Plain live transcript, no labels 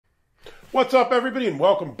What's up, everybody, and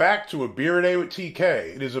welcome back to A Beer a Day with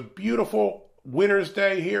TK. It is a beautiful winter's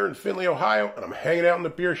day here in Findlay, Ohio, and I'm hanging out in the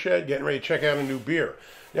beer shed getting ready to check out a new beer.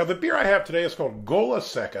 Now, the beer I have today is called Gola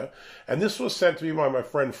Secca, and this was sent to me by my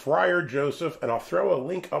friend Friar Joseph, and I'll throw a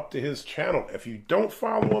link up to his channel. If you don't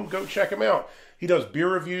follow him, go check him out. He does beer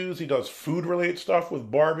reviews, he does food-related stuff with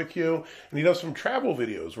barbecue, and he does some travel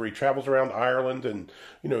videos where he travels around Ireland and,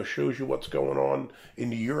 shows you what's going on in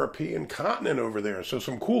the European continent over there. So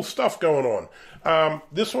some cool stuff going on.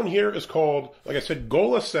 This one here is called, like I said,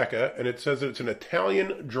 Gola Secca, and it says that it's an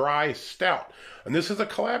Italian dry stout. And this is a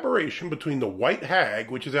collaboration between the White Hag,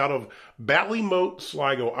 which is out of Ballymote,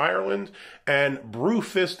 Sligo, Ireland, and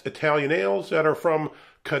BrewFist Italian Ales that are from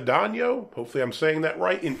Cadagno, hopefully I'm saying that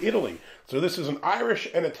right, in Italy. So this is an Irish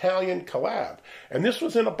and Italian collab. And this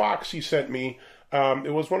was in a box he sent me.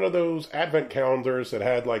 It was one of those advent calendars that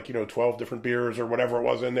had 12 different beers or whatever it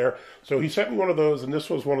was in there. So he sent me one of those, and this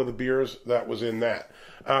was one of the beers that was in that.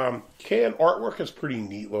 Can artwork is pretty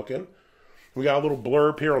neat looking. We got a little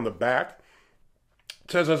blurb here on the back.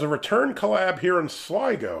 It says, as a return collab here in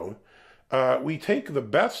Sligo, we take the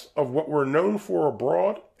best of what we're known for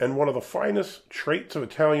abroad and one of the finest traits of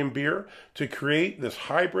Italian beer to create this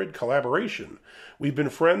hybrid collaboration. We've been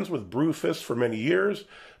friends with BrewFist for many years,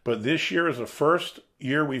 but this year is the first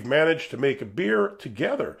year we've managed to make a beer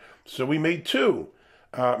together. So we made two,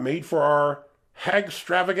 made for our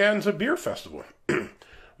Hagstravaganza Beer Festival.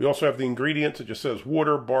 We also have the ingredients. It just says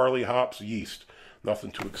water, barley, hops, yeast. Nothing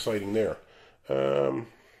too exciting there.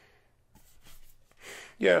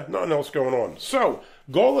 Yeah, nothing else going on. So,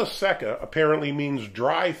 Gola Secca apparently means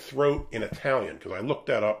dry throat in Italian, because I looked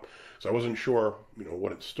that up, so I wasn't sure,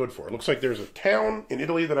 what it stood for. It looks like there's a town in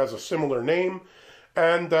Italy that has a similar name,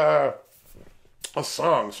 and a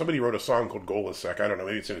song. Somebody wrote a song called Gola Secca. I don't know,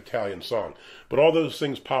 maybe it's an Italian song. But all those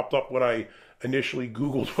things popped up when I initially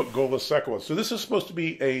Googled what Gola Secca was. So this is supposed to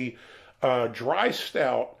be a dry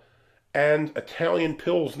stout and Italian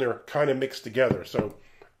Pilsner kind of mixed together. So,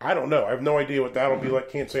 I don't know. I have no idea what that'll be like.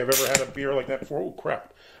 Can't say I've ever had a beer like that before. Oh,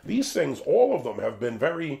 crap. These things, all of them, have been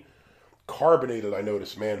very carbonated, I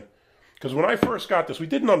noticed, man. Because when I first got this, we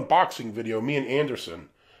did an unboxing video, me and Anderson,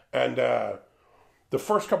 and the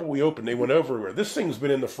first couple we opened, they went everywhere. This thing's been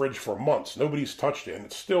in the fridge for months. Nobody's touched it, and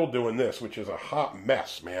it's still doing this, which is a hot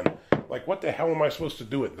mess, man. Like, what the hell am I supposed to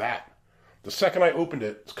do with that? The second I opened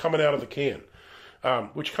it, it's coming out of the can.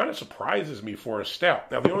 Which kind of surprises me for a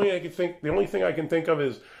stout. Now, the only thing I can think of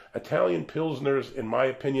is Italian Pilsners, in my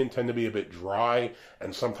opinion, tend to be a bit dry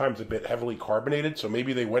and sometimes a bit heavily carbonated. So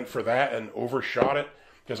maybe they went for that and overshot it.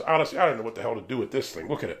 Because honestly, I don't know what the hell to do with this thing.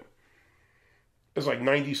 Look at it. It's like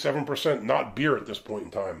 97% not beer at this point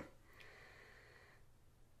in time.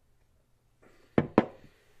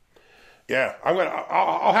 Yeah,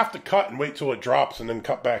 I'll have to cut and wait till it drops and then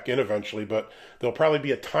cut back in eventually, but there'll probably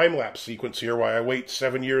be a time-lapse sequence here while I wait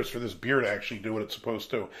 7 years for this beer to actually do what it's supposed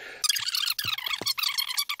to.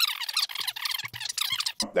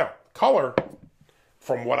 Now, color,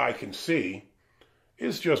 from what I can see,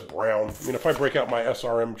 is just brown. I mean, if I break out my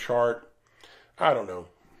SRM chart, I don't know.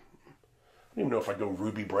 I don't even know if I go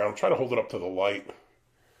ruby brown. Try to hold it up to the light.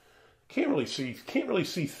 Can't really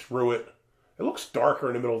see through it. It looks darker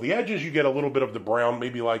in the middle. The edges, you get a little bit of the brown,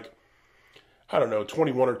 maybe like, I don't know,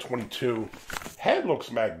 21 or 22. Head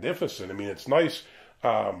looks magnificent. I mean, it's nice.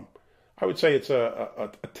 I would say it's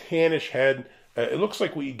a tannish head. It looks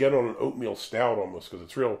like what you get on an oatmeal stout almost, because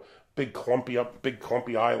it's real big clumpy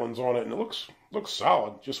islands on it, and it looks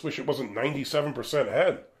solid. Just wish it wasn't 97%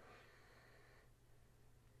 head.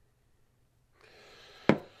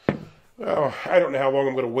 Well, I don't know how long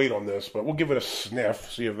I'm going to wait on this, but we'll give it a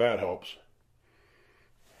sniff, see if that helps.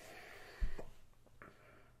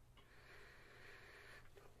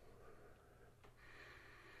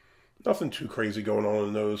 Nothing too crazy going on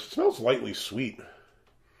in those. It smells lightly sweet.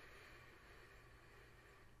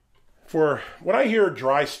 For when I hear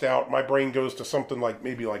dry stout, my brain goes to something like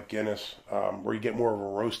maybe like Guinness, where you get more of a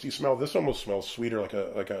roasty smell. This almost smells sweeter, like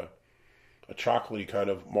a chocolatey kind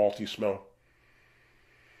of malty smell,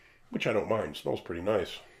 which I don't mind. It smells pretty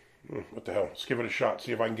nice. What the hell? Let's give it a shot.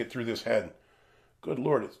 See if I can get through this head. Good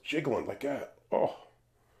Lord, it's jiggling like that. Oh,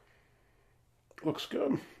 looks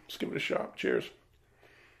good. Let's give it a shot. Cheers.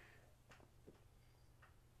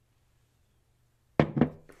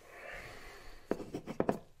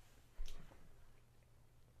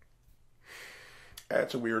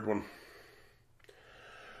 That's a weird one.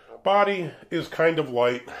 Body is kind of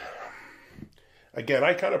light. Again,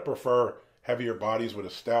 I kind of prefer heavier bodies with a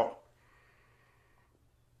stout.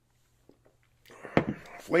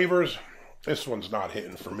 Flavors, this one's not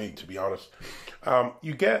hitting for me, to be honest.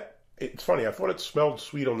 You get it's funny. I thought it smelled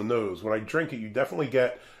sweet on the nose. When I drink it, you definitely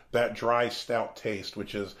get that dry stout taste,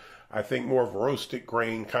 which is, I think, more of roasted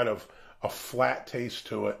grain, kind of a flat taste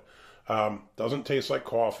to it. Doesn't taste like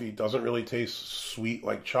coffee. Doesn't really taste sweet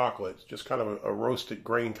like chocolate. It's just kind of a roasted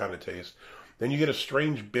grain kind of taste. Then you get a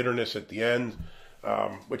strange bitterness at the end,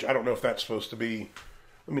 which I don't know if that's supposed to be.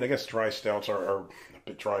 I mean, I guess dry stouts are a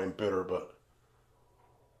bit dry and bitter, but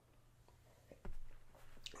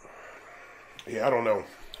yeah, I don't know.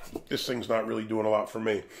 This thing's not really doing a lot for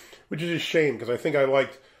me, which is a shame because I think I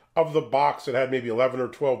liked, of the box that had maybe 11 or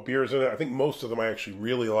 12 beers in it, I think most of them I actually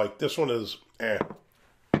really liked. This one is,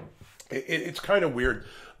 It's kind of weird.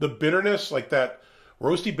 The bitterness, like that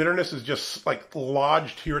roasty bitterness, is just like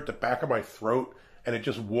lodged here at the back of my throat, and it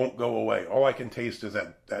just won't go away. All I can taste is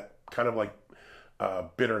that kind of like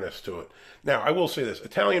bitterness to it. Now, I will say this.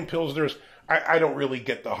 Italian Pilsners, I don't really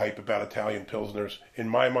get the hype about Italian Pilsners. In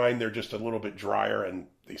my mind, they're just a little bit drier, and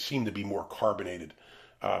they seem to be more carbonated.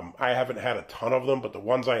 I haven't had a ton of them, but the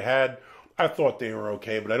ones I had, I thought they were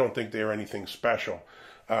okay, but I don't think they were anything special.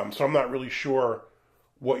 So I'm not really sure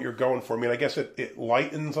what you're going for. I mean, I guess it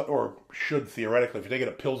lightens, or should theoretically, if you're taking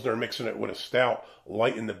a Pilsner and mixing it with a stout,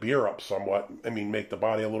 lighten the beer up somewhat. I mean, make the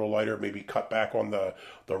body a little lighter, maybe cut back on the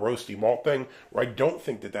roasty malt thing, where I don't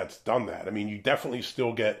think that that's done that. I mean, you definitely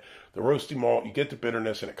still get the roasty malt, you get the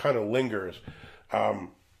bitterness, and it kind of lingers.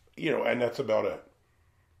 And that's about it.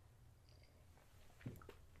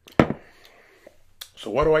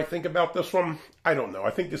 So what do I think about this one? I don't know.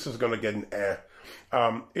 I think this is going to get an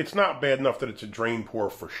it's not bad enough that it's a drain pour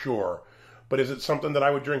for sure, but is it something that I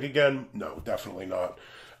would drink again? No, definitely not.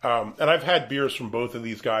 And I've had beers from both of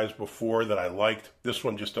these guys before that I liked. This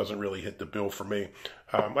one just doesn't really hit the bill for me.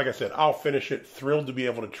 Like I said, I'll finish it. Thrilled to be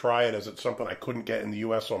able to try it, as it's something I couldn't get in the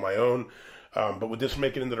U.S. on my own. But would this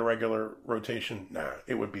make it into the regular rotation? Nah,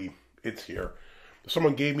 it's here. If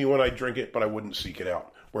someone gave me one, I'd drink it, but I wouldn't seek it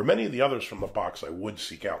out. Where many of the others from the box I would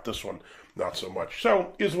seek out. This one, not so much.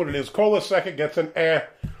 So, is what it is. Gola Secca gets an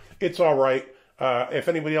It's all right. If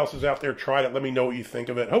anybody else is out there, tried it. Let me know what you think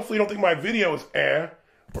of it. Hopefully you don't think my video is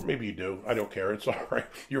or maybe you do. I don't care. It's all right.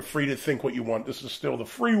 You're free to think what you want. This is still the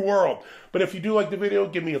free world. But if you do like the video,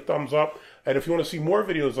 give me a thumbs up. And if you want to see more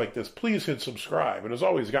videos like this, please hit subscribe. And as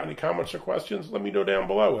always, got any comments or questions, let me know down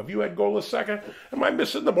below. Have you had Gola Secca? Am I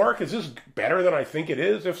missing the mark? Is this better than I think it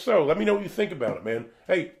is? If so, let me know what you think about it, man.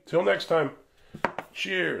 Hey, till next time.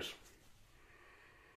 Cheers.